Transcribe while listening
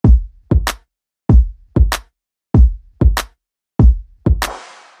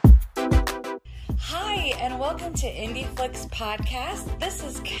welcome to Indie Flix Podcast. This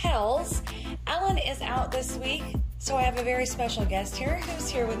is Kells. Ellen is out this week, so I have a very special guest here. Who's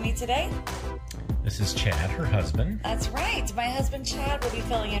here with me today? This is Chad, her husband. That's right. My husband Chad will be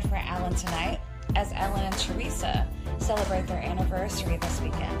filling in for Ellen tonight as Ellen and Teresa celebrate their anniversary this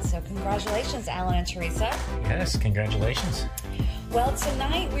weekend. So congratulations, Ellen and Teresa. Yes, congratulations. Well,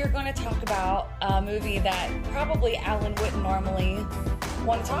 tonight we're going to talk about a movie that probably Ellen wouldn't normally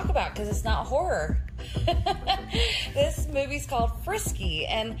want to talk about because it's not horror. This movie's called Frisky,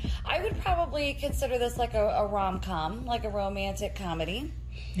 and I would probably consider this like a rom-com, like a romantic comedy.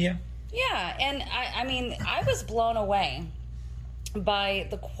 Yeah. Yeah, and I mean, I was blown away by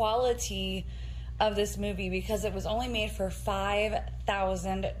the quality of this movie because it was only made for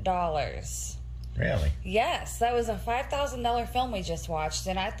 $5,000. Really? Yes, that was a $5,000 film we just watched,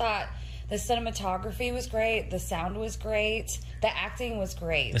 and I thought the cinematography was great, the sound was great, the acting was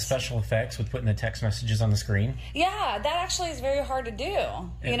great. The special effects with putting the text messages on the screen. Yeah, that actually is very hard to do.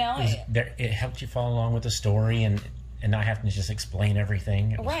 It helped you follow along with the story and not having to just explain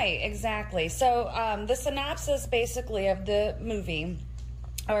everything. Right, exactly. So the synopsis basically of the movie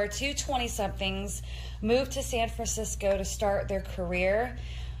are two 20-somethings move to San Francisco to start their career,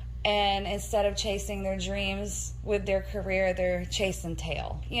 and instead of chasing their dreams with their career, they're chasing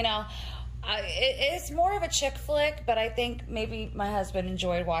tail. You know, it's more of a chick flick, but I think maybe my husband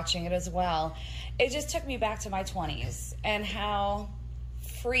enjoyed watching it as well. It just took me back to my 20s and how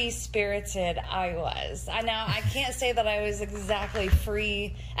free-spirited I was. I know I can't say that I was exactly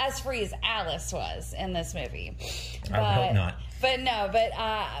free as Alice was in this movie. I would hope not.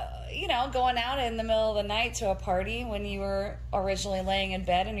 You know, going out in the middle of the night to a party when you were originally laying in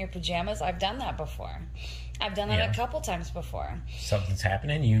bed in your pajamas, I've done that before. I've done that a couple times before. Something's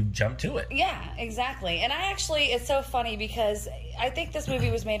happening, you jump to it. Yeah, exactly. And it's so funny because I think this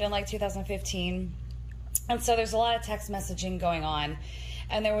movie was made in like 2015, and so there's a lot of text messaging going on.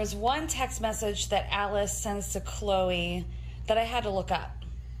 And there was one text message that Alice sends to Chloe that I had to look up.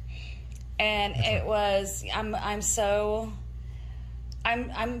 And it was, I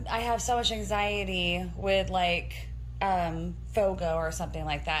have so much anxiety with like FOGO or something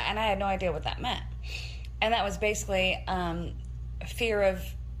like that, and I had no idea what that meant. And that was basically fear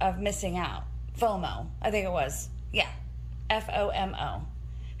of missing out. FOMO, I think it was. Yeah, FOMO,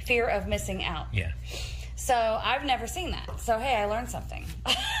 fear of missing out. Yeah. So I've never seen that. So hey, I learned something.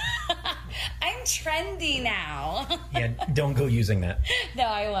 I'm trendy now. Yeah, don't go using that. No,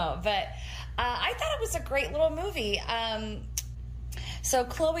 I won't. But I thought it was a great little movie. So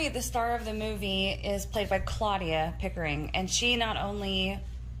Chloe, the star of the movie, is played by Claudia Pickering, and she not only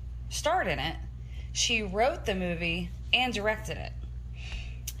starred in it, she wrote the movie and directed it.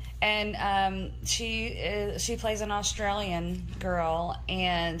 And she plays an Australian girl,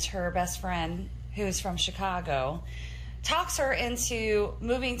 and her best friend, who's from Chicago, talks her into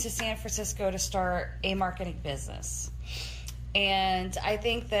moving to San Francisco to start a marketing business. And I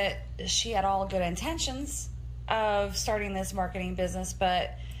think that she had all good intentions of starting this marketing business,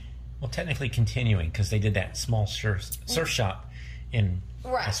 but... Well, technically continuing, because they did that small surf shop in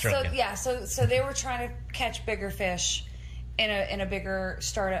Australia. So they were trying to catch bigger fish in a bigger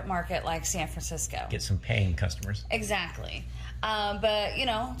startup market like San Francisco. Get some paying customers. Exactly. But,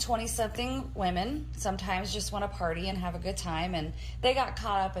 20-something women sometimes just want to party and have a good time, and they got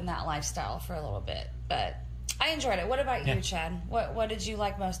caught up in that lifestyle for a little bit. But I enjoyed it. What about you, Chad? What did you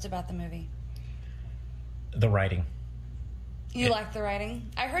like most about the movie? The writing. You liked the writing?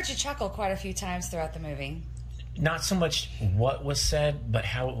 I heard you chuckle quite a few times throughout the movie. Not so much what was said, but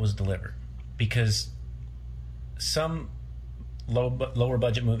how it was delivered. Because some lower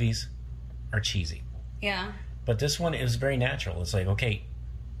budget movies are cheesy. Yeah. But this one is very natural. It's like, okay,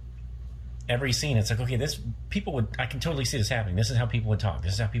 every scene, it's like, okay, I can totally see this happening. This is how people would talk.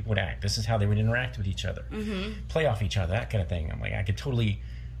 This is how people would act. This is how they would interact with each other. Mm-hmm. Play off each other, that kind of thing. I'm like, I could totally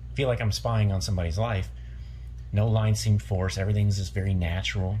feel like I'm spying on somebody's life. No lines seem forced. Everything's just very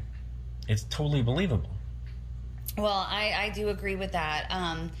natural. It's totally believable. Well, I do agree with that.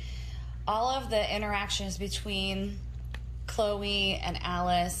 All of the interactions between Chloe and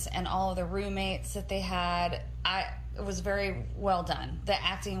Alice and all of the roommates that they had, it was very well done. The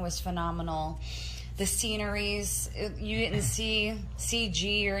acting was phenomenal. The sceneries, you didn't see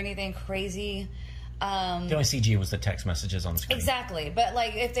CG or anything crazy. The only CG was the text messages on the screen. Exactly. But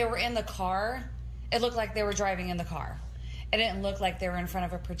like if they were in the car, it looked like they were driving in the car. It didn't look like they were in front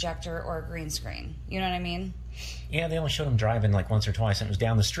of a projector or a green screen. You know what I mean? Yeah, they only showed them driving like once or twice, and it was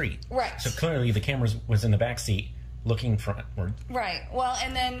down the street. Right. So clearly the camera was in the back seat looking frontward. Right. Well,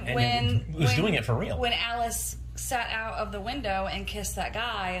 and then when it was doing it for real. When Alice sat out of the window and kissed that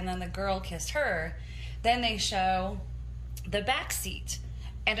guy, and then the girl kissed her, Then they show the back seat,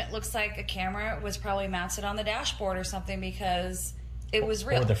 and it looks like a camera was probably mounted on the dashboard or something because it was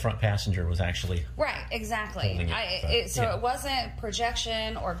real. Or the front passenger was actually right, exactly. It wasn't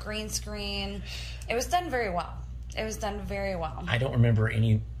projection or green screen. It was done very well. It was done very well. I don't remember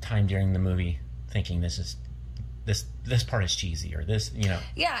any time during the movie thinking this part is cheesy or this, you know.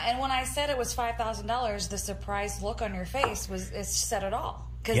 Yeah, and when I said it was $5,000, the surprised look on your face said it all,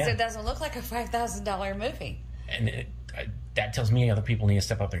 because it doesn't look like a $5,000 movie. And that tells me other people need to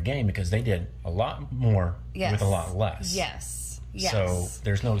step up their game, because they did a lot more with a lot less. Yes. So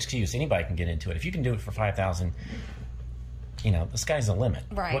there's no excuse. Anybody can get into it. If you can do it for $5,000, you know, the sky's the limit.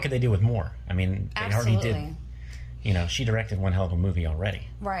 Right. What could they do with more? I mean, they already did. You know, she directed one hell of a movie already.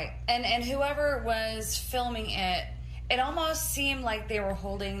 Right. And whoever was filming it, it almost seemed like they were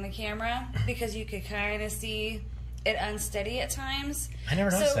holding the camera, because you could kind of see it unsteady at times. I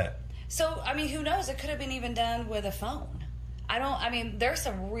never noticed that. So, I mean, who knows? It could have been even done with a phone. There's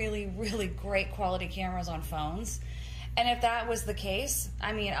some really, really great quality cameras on phones. And if that was the case,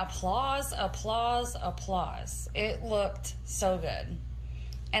 I mean, applause, applause, applause. It looked so good.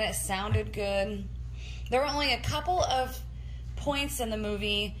 And it sounded good. There were only a couple of points in the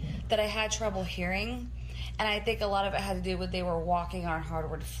movie that I had trouble hearing, and I think a lot of it had to do with they were walking on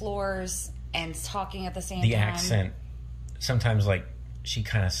hardwood floors and talking at the same time. The accent, sometimes, like, she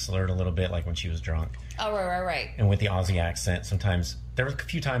kind of slurred a little bit, like when she was drunk. Oh, right. And with the Aussie accent, sometimes, there were a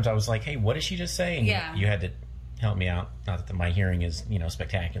few times I was like, hey, what did she just say? And you had to help me out. Not that my hearing is, you know,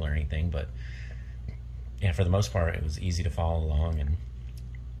 spectacular or anything, but yeah, for the most part, it was easy to follow along. And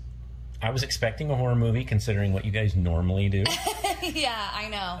I was expecting a horror movie, considering what you guys normally do. Yeah, I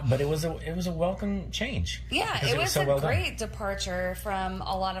know. But it was a welcome change. Yeah, it was a great departure from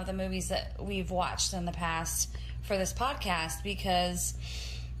a lot of the movies that we've watched in the past for this podcast, because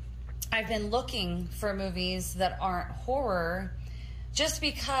I've been looking for movies that aren't horror, just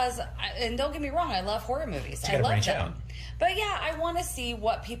because, and don't get me wrong, I love horror movies. I love them. But yeah, I want to see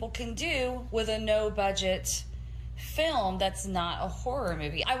what people can do with a no-budget film that's not a horror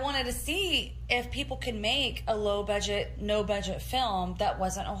movie. I wanted to see if people could make a low-budget, no-budget film that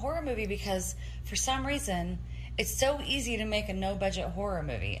wasn't a horror movie, because for some reason, it's so easy to make a no-budget horror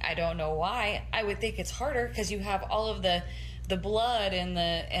movie. I don't know why. I would think it's harder because you have all of the blood and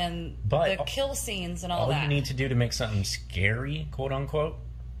the kill scenes and all that. All you need to do to make something scary, quote unquote,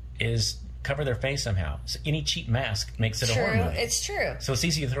 is cover their face somehow. So any cheap mask makes it a horror movie. It's true. So it's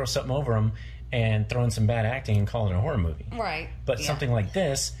easy to throw something over them and throw in some bad acting and call it a horror movie. Right. But something like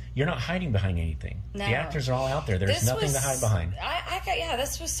this, you're not hiding behind anything. No. The actors are all out there. There's nothing to hide behind.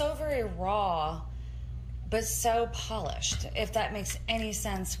 This was so very raw, but so polished, if that makes any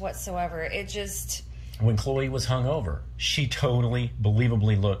sense whatsoever. It just... When Chloe was hungover, she totally,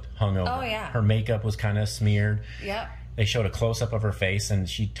 believably looked hungover. Oh, yeah. Her makeup was kind of smeared. Yep. They showed a close-up of her face, and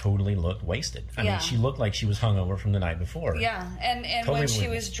she totally looked wasted. I mean, she looked like she was hungover from the night before. Yeah, and totally when she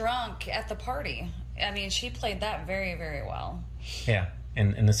was drunk at the party, I mean, she played that very, very well. Yeah,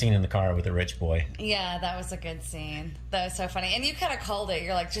 and the scene in the car with the rich boy. Yeah, that was a good scene. That was so funny. And you kind of called it.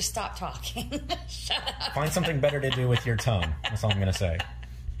 You're like, just stop talking. Shut up. Find something better to do with your tongue. That's all I'm going to say.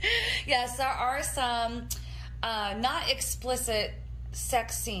 Yes, there are some not explicit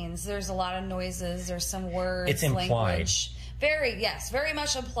sex scenes. There's a lot of noises. There's some words. It's implied. Language. Very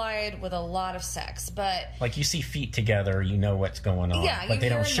much implied with a lot of sex. But like you see feet together, you know what's going on. Yeah, but they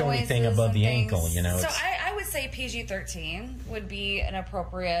don't show anything above the ankle. You know. So I would say PG-13 would be an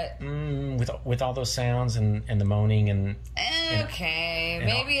appropriate. With all those sounds and the moaning and. Okay,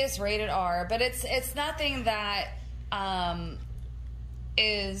 maybe it's rated R, but it's nothing that.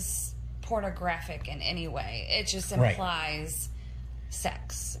 Is pornographic in any way. It just implies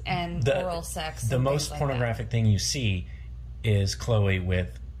sex and oral sex. The most pornographic thing you see is Chloe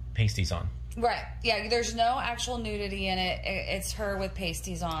with pasties on. Right. Yeah, there's no actual nudity in it. It's her with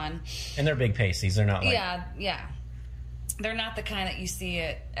pasties on. And they're big pasties. They're not like... Yeah. They're not the kind that you see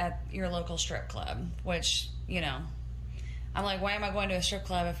at your local strip club, which, you know... I'm like, why am I going to a strip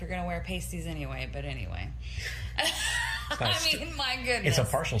club if you're going to wear pasties anyway? But anyway. I mean, my goodness. It's a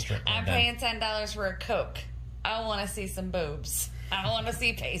partial strip club. I'm paying $10 for a Coke. I want to see some boobs. I want to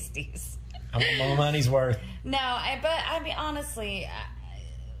see pasties. My money's worth. No, but I mean, honestly,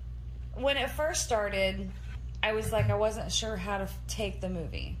 when it first started, I was like, I wasn't sure how to take the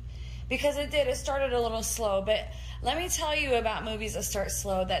movie. Because it started a little slow. But let me tell you about movies that start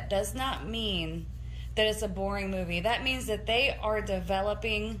slow. That does not mean that it's a boring movie. That means that they are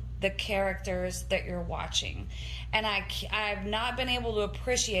developing the characters that you're watching. And I've not been able to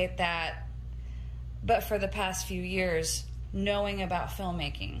appreciate that, but for the past few years, knowing about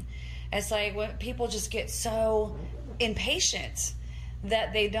filmmaking. It's like when people just get so impatient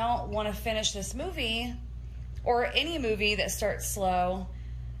that they don't want to finish this movie or any movie that starts slow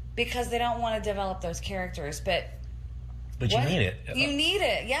because they don't want to develop those characters. But you need it. You need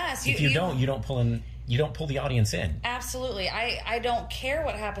it, yes. If you don't pull the audience in. Absolutely. I don't care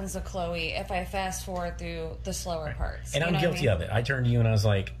what happens to Chloe if I fast forward through the slower parts. And I'm guilty of it. I turned to you and I was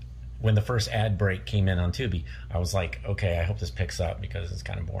like, when the first ad break came in on Tubi, I was like, okay, I hope this picks up because it's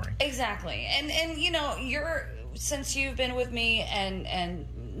kind of boring. Exactly. And you know, since you've been with me and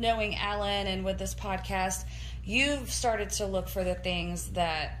knowing Alan and with this podcast, you've started to look for the things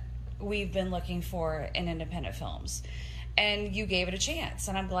that we've been looking for in independent films. And you gave it a chance,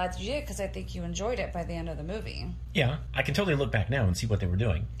 and I'm glad you did because I think you enjoyed it by the end of the movie. Yeah, I can totally look back now and see what they were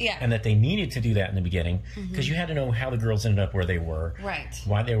doing. Yeah. And that they needed to do that in the beginning because you had to know how the girls ended up where they were. Right.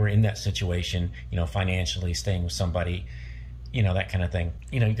 Why they were in that situation, financially, staying with somebody, that kind of thing.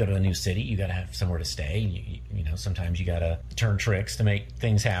 You go to a new city, you got to have somewhere to stay. Sometimes you got to turn tricks to make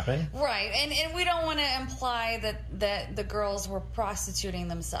things happen. Right, and we don't want to imply that the girls were prostituting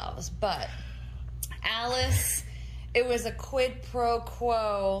themselves, but Alice... It was a quid pro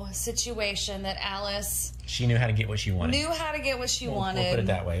quo situation that Alice... She knew how to get what she wanted. Wanted. We'll put it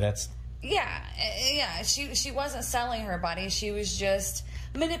that way. That's... Yeah. She wasn't selling her body. She was just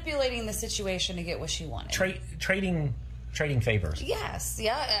manipulating the situation to get what she wanted. Trading favors. Yes.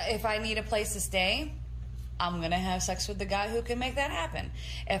 Yeah. If I need a place to stay, I'm going to have sex with the guy who can make that happen.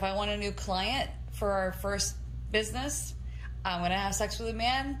 If I want a new client for our first business, I'm going to have sex with a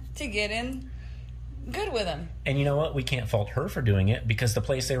man to get in good with him. And you know what? We can't fault her for doing it because the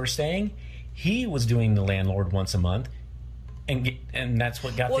place they were staying, he was doing the landlord once a month, and that's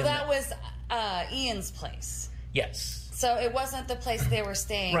what got them. Well, that was Ian's place. Yes. So it wasn't the place they were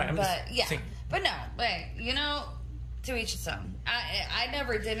staying, right, but yeah. But no, to each its own. I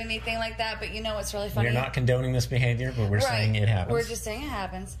never did anything like that, but what's really funny? We're not condoning this behavior, but we're saying it happens. We're just saying it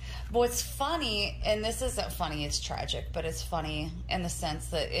happens. But what's funny, and this isn't funny, it's tragic, but it's funny in the sense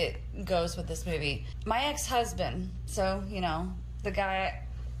that it goes with this movie. My ex-husband, so, the guy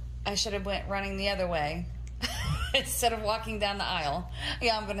I should have went running the other way instead of walking down the aisle.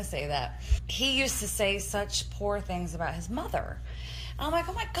 Yeah, I'm going to say that. He used to say such poor things about his mother. And I'm like,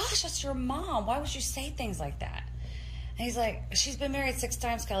 oh my gosh, that's your mom. Why would you say things like that? And he's like, she's been married 6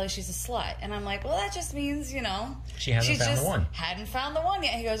 times, Kelly. She's a slut. And I'm like, well, that just means, she hasn't found the one. Hadn't found the one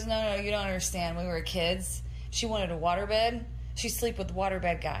yet. He goes, no, you don't understand. When we were kids, she wanted a waterbed. She'd sleep with the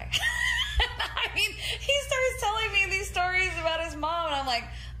waterbed guy. I mean, he starts telling me these stories about his mom, and I'm like,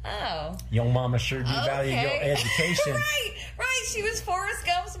 oh. Your mama sure do value your education. Right. She was Forrest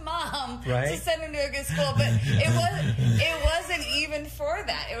Gump's mom to send him to a good school, but it wasn't even for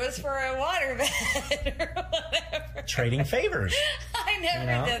that. It was for a waterbed or whatever. Trading favors. I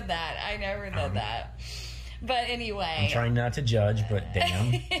never did that. But anyway. I'm trying not to judge, but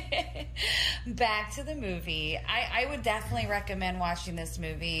damn. Back to the movie. I would definitely recommend watching this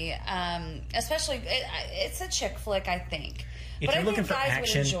movie. Especially, it's a chick flick, I think. If you're looking for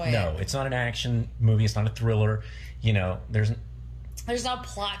action, no, it's not an action movie. It's not a thriller. There's no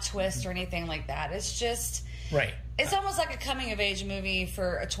plot twist or anything like that. It's just... Right. It's almost like a coming-of-age movie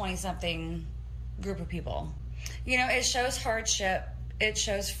for a 20-something group of people. It shows hardship. It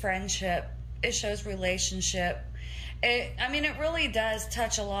shows friendship. It shows relationship. It really does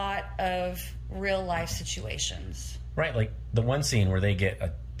touch a lot of real-life situations. Right, like the one scene where they get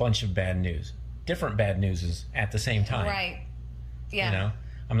a bunch of bad news. Different bad news at the same time. Right. Yeah.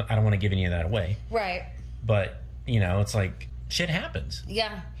 I don't want to give any of that away. Right. But, it's like, shit happens.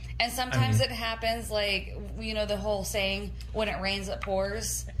 Yeah. And sometimes it happens like, the whole saying, when it rains, it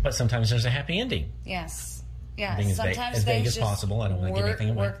pours. But sometimes there's a happy ending. Yes. Yeah. Sometimes as vague as possible. I don't want to give anything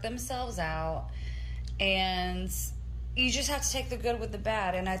away. Work themselves out. And you just have to take the good with the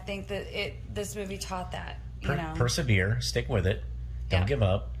bad. And I think that this movie taught that. Persevere. Stick with it. Don't give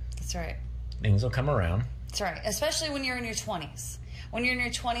up. That's right. Things will come around. That's right. Especially when you're in your 20s. When you're in your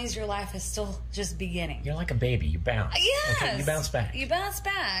 20s, your life is still just beginning. You're like a baby. You bounce. Yes. Okay, you bounce back. You bounce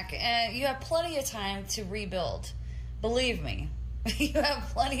back. And you have plenty of time to rebuild. Believe me. You have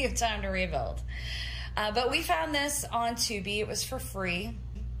plenty of time to rebuild. But we found this on Tubi. It was for free.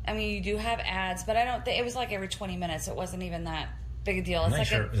 I mean, you do have ads, but I don't think... It was like every 20 minutes. It wasn't even that big a deal. I'm not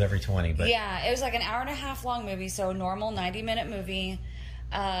sure it was every 20, but... Yeah, it was like an hour-and-a-half long movie, so a normal 90-minute movie.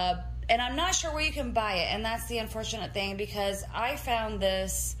 And I'm not sure where you can buy it, and that's the unfortunate thing, because I found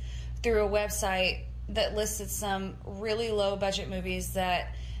this through a website that listed some really low-budget movies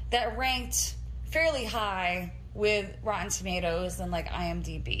that ranked fairly high with Rotten Tomatoes and, like,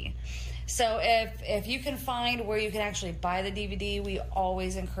 IMDb. So if you can find where you can actually buy the DVD, we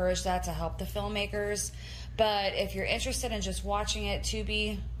always encourage that to help the filmmakers. But if you're interested in just watching it,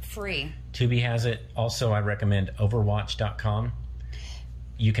 Tubi, free. Tubi has it. Also, I recommend Overwatch.com.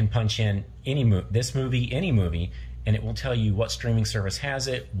 You can punch in any this movie, any movie, and it will tell you what streaming service has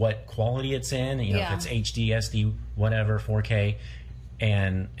it, what quality it's in, you know, if it's HD, SD, whatever, 4K,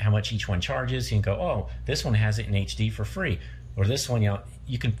 and how much each one charges. You can go, oh, this one has it in HD for free, or this one, you know,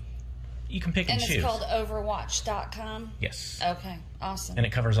 you can pick and choose. And it's called Overwatch.com? Yes. Okay, awesome. And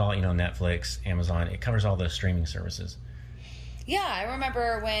it covers all, you know, Netflix, Amazon. It covers all the streaming services. Yeah, I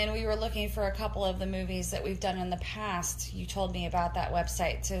remember when we were looking for a couple of the movies that we've done in the past, you told me about that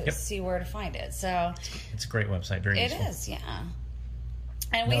website to see where to find it. So it's a great website, very useful. It is, yeah.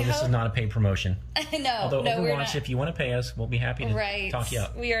 And no, this is not a paid promotion. No, although no, Overwatch, if you want to pay us, we'll be happy to talk you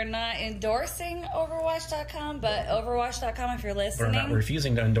up. We are not endorsing Overwatch.com, but Overwatch.com if you're listening. We're not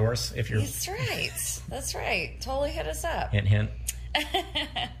refusing to endorse if you're... That's right. That's right. Totally hit us up. Hint, hint.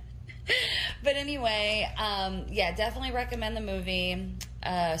 But anyway, yeah, definitely recommend the movie.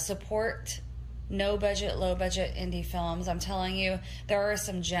 Support no budget, low budget indie films. I'm telling you, there are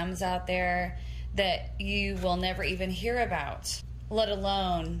some gems out there that you will never even hear about, let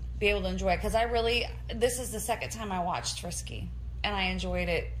alone be able to enjoy it. Because this is the second time I watched Frisky, and I enjoyed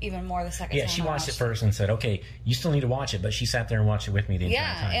it even more the second time. Yeah, she watched it first and said, okay, you still need to watch it, but she sat there and watched it with me the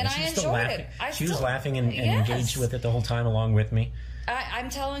entire time. And I enjoyed it. She was laughing and engaged with it the whole time along with me. I'm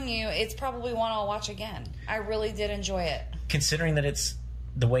telling you, it's probably one I'll watch again. I really did enjoy it. Considering that it's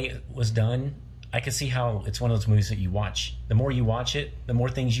the way it was done, I can see how it's one of those movies that you watch. The more you watch it, the more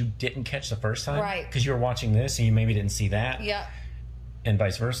things you didn't catch the first time. Right. Because you were watching this and you maybe didn't see that. Yep. And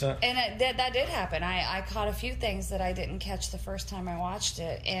vice versa. And that did happen. I caught a few things that I didn't catch the first time I watched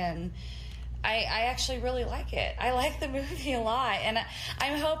it. And I actually really like it. I like the movie a lot. And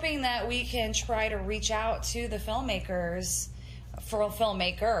I'm hoping that we can try to reach out to the filmmakers. For a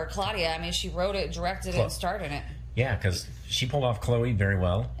filmmaker, Claudia, I mean, she wrote it, directed it, and starred in it. Yeah, because she pulled off Chloe very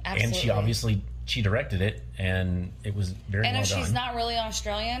well. Absolutely. And she directed it, and it was very well done. And if she's not really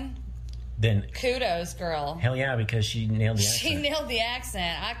Australian, then kudos, girl. Hell yeah, because she nailed the accent. She nailed the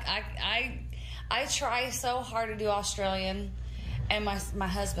accent. I try so hard to do Australian, and my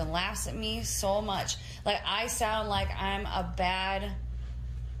husband laughs at me so much. Like, I sound like I'm a bad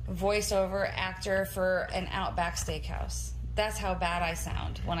voiceover actor for an Outback Steakhouse. That's how bad I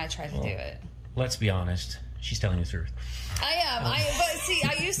sound when I try to do it. Let's be honest. She's telling the truth. I am. But see,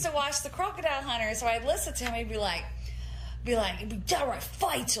 I used to watch The Crocodile Hunter, so I'd listen to him. He'd be like, downright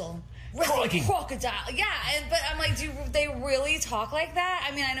vital. Crocodile. Yeah, but I'm like, do they really talk like that?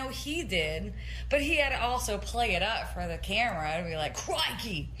 I mean, I know he did, but he had to also play it up for the camera to be like,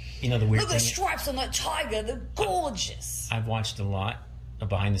 crikey. You know, the weird Look at the stripes on that tiger. They're gorgeous. I've watched a lot of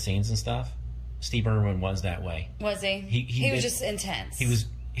behind the scenes and stuff. Steve Irwin was that way. Was he? He was just intense.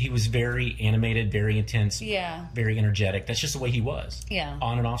 He was very animated, very intense. Yeah. Very energetic. That's just the way he was. Yeah.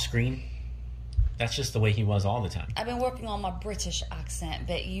 On and off screen. That's just the way he was all the time. I've been working on my British accent,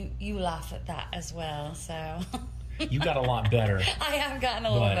 but you laugh at that as well, so. You got a lot better. I have gotten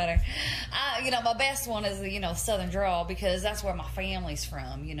a little better. You know, my best one is the Southern drawl, because that's where my family's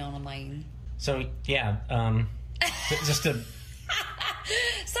from. You know what I mean? So yeah, just to.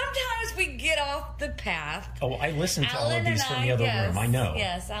 Sometimes we get off the path. Oh, I listened to all of these from the other room. I know.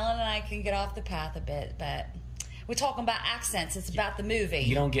 Yes, Alan and I can get off the path a bit, but we're talking about accents. It's about the movie.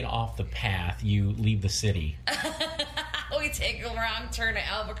 You don't get off the path. You leave the city. We take a wrong turn to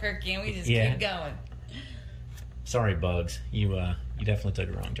Albuquerque and we just keep going. Sorry, Bugs. You definitely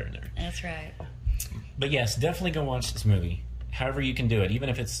took a wrong turn there. That's right. But yes, definitely go watch this movie. However you can do it, even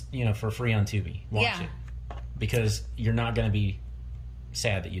if it's for free on Tubi. Watch it. Because you're not going to be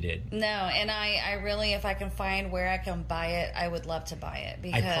sad that you did. No, and I really, if I can find where I can buy it, I would love to buy it.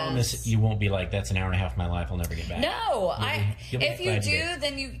 Because I promise you won't be like, that's an hour and a half of my life I'll never get back. No, if you do,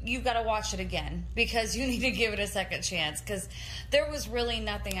 then you've got to watch it again, because you need to give it a second chance, because there was really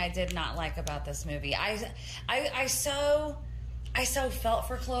nothing I did not like about this movie. I so felt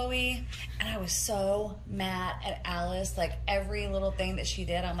for Chloe, and I was so mad at Alice. Like, every little thing that she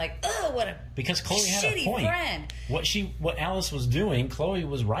did, I'm like, oh, what a because Chloe had a point. Friend. What Alice was doing, Chloe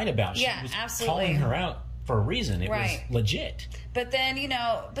was right about. She was absolutely calling her out for a reason. It was legit. But then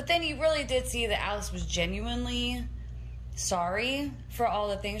you really did see that Alice was genuinely sorry for all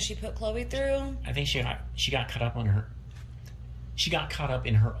the things she put Chloe through. I think she got caught up on her. She got caught up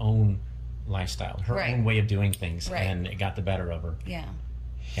in her own lifestyle, her own way of doing things, and it got the better of her. Yeah.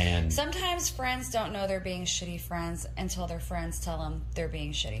 And sometimes friends don't know they're being shitty friends until their friends tell them they're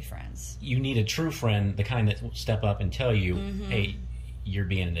being shitty friends. You need a true friend, the kind that will step up and tell you, hey, you're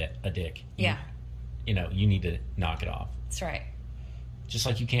being a dick. Yeah. You need to knock it off. That's right. Just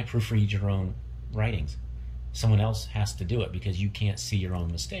like you can't proofread your own writings. Someone else has to do it because you can't see your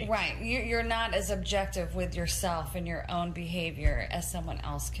own mistakes. Right. You're not as objective with yourself and your own behavior as someone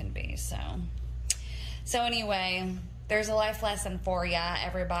else can be. So anyway, there's a life lesson for ya,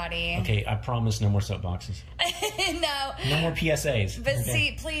 everybody. Okay, I promise no more soapboxes. No more PSAs. But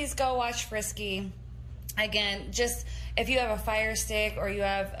see, please go watch Frisky. Again, just if you have a Fire Stick or you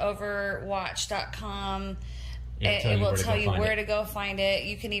have Overwatch.com, it will tell you where to go find it.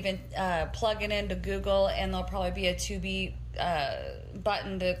 You can even plug it into Google, and there'll probably be a tubi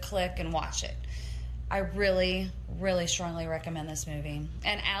button to click and watch it. I really, really strongly recommend this movie.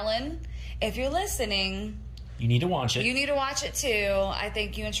 And Alan, if you're listening, you need to watch it. You need to watch it too. I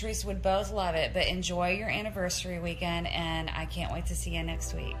think you and Teresa would both love it. But enjoy your anniversary weekend, and I can't wait to see you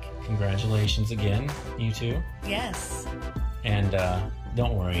next week. Congratulations again, you two. Yes. And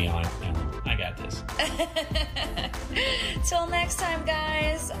don't worry, Alan. I got this. Till next time,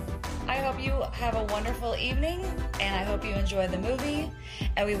 guys. I hope you have a wonderful evening, and I hope you enjoy the movie.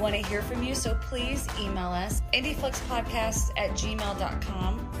 And we want to hear from you, so please email us,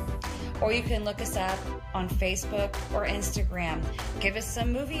 indieflixpodcast@gmail.com. Or you can look us up on Facebook or Instagram. Give us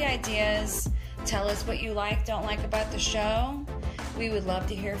some movie ideas. Tell us what you like, don't like about the show. We would love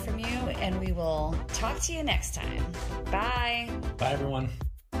to hear from you, and we will talk to you next time. Bye. Bye, everyone.